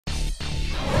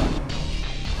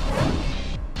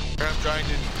trying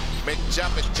to make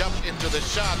jump into the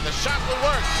shot. The shot will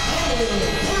work.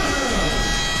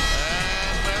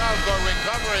 And Menalco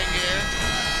recovering here.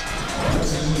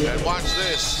 And watch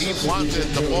this. He wanted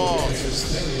the ball.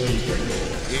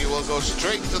 He will go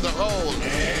straight to the hole.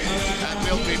 And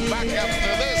we'll be back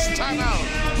after this timeout.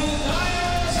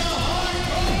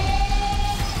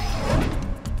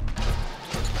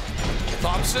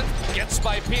 Thompson gets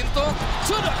by Pinto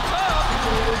to the cup.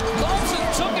 Thompson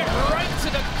took it right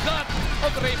to the gut of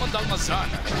Raymond Almazan.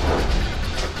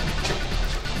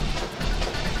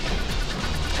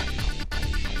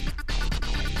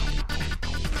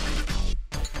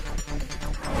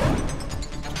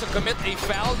 To commit a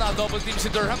foul, now double team si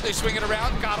Durham. They swing it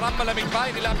around. Karam malamig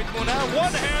pa, nilapit muna.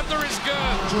 One-hander is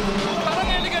good. Parang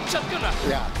elegant shot yun ah.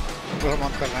 Yeah, Ramon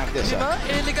Fernandez. Diba?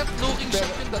 Elegant looking shot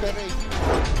yun.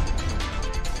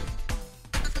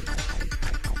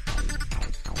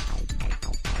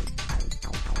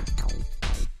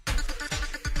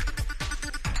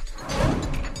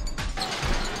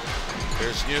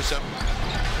 Here's Newsom.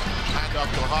 Hand off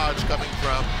to Hodge coming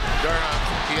from Durham.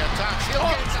 He attacks. He'll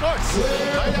get scores.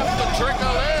 Right up to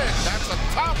trickle in. That's a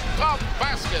top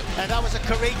basket. And that was a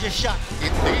courageous shot.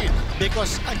 Indeed.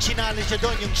 Because ang challenge niya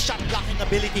doon, yung shot blocking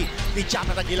ability ni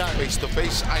Japet Aguilar. Face to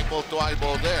face, eyeball to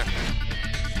eyeball there.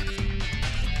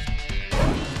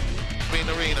 Main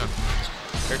arena.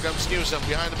 Here comes Newsom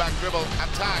behind the back dribble.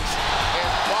 Attacks.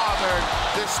 And bothered,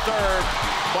 disturbed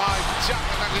by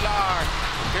Japet Aguilar.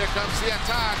 Here comes the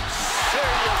attack.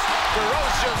 Serious,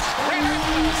 ferocious,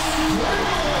 relentless.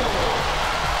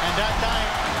 And that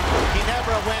time,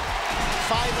 Ginebra went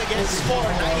 5 against 4.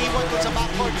 Naiwan dun sa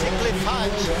backcourt si Cliff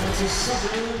Hodge.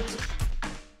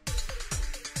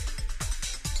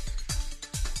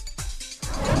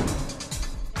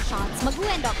 Shots,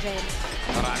 mag-uend, Dr.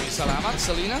 Maraming salamat,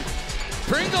 Salina.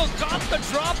 Pringle got the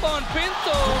drop on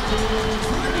Pinto.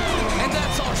 And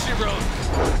that's all she wrote.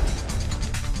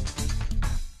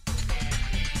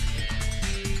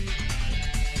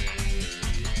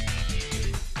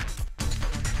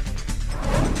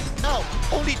 Now,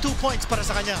 only 2 points para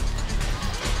sa kanya.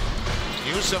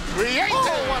 Newsom created. Oh,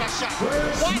 what a shot!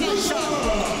 What a shot!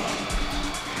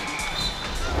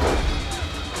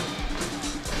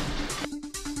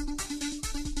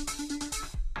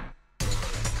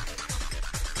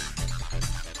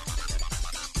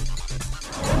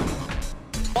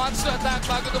 Wants to attack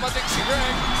bago dumating si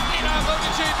Greg. Inagaw ni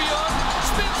JB on.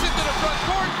 Spins into the front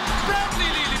court. Bradley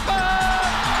lilipad.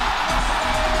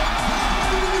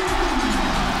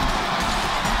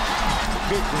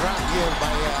 Big run here by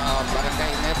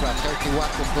Barangay Nebra,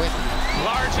 31-20.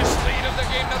 Largest lead of the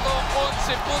game na to,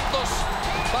 11 puntos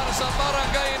para sa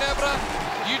Barangay Nebra.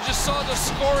 You just saw the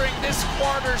scoring this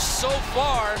quarter so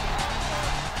far.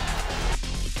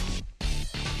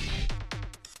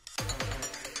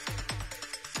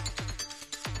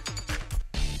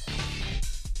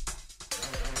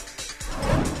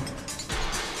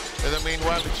 In the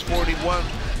meanwhile, it's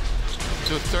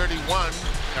 41-31.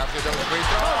 After those great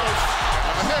throws.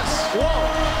 And this. Whoa!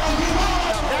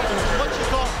 Now that's what you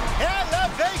call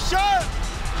elevation!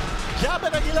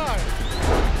 Japet Aguilar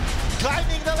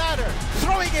climbing the ladder,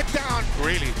 throwing it down.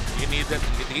 Really? You need that?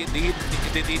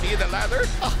 Did he need a ladder?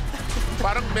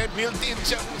 Parang may built-in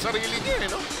siyang sarili niya,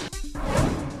 you know?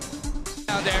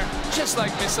 Down there, just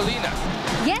like Miss Salina.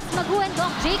 Yes, mag-uend,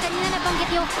 Doc J. Kanina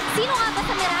nabanggit yung sino nga ba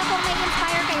sa Miracle may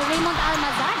inspire kay Raymond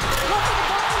Almazan? Go to the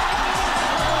ball.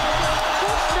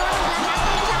 Coach Durham lang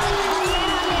natin challenge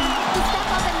to step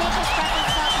up and make his presence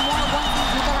felt more once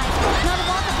he's utilized. Now the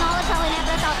Balls acknowledge how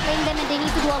Ginebra's outplaying them and they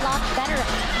need to do a lot better.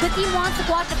 The team wants to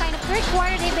watch the kind of third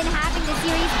quarter they've been having this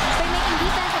series by making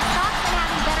defensive shots and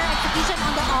having better execution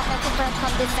on the offensive front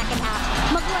from this second half.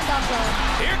 Mag-uend, Doc J.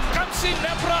 Here comes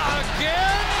Ginebra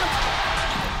again.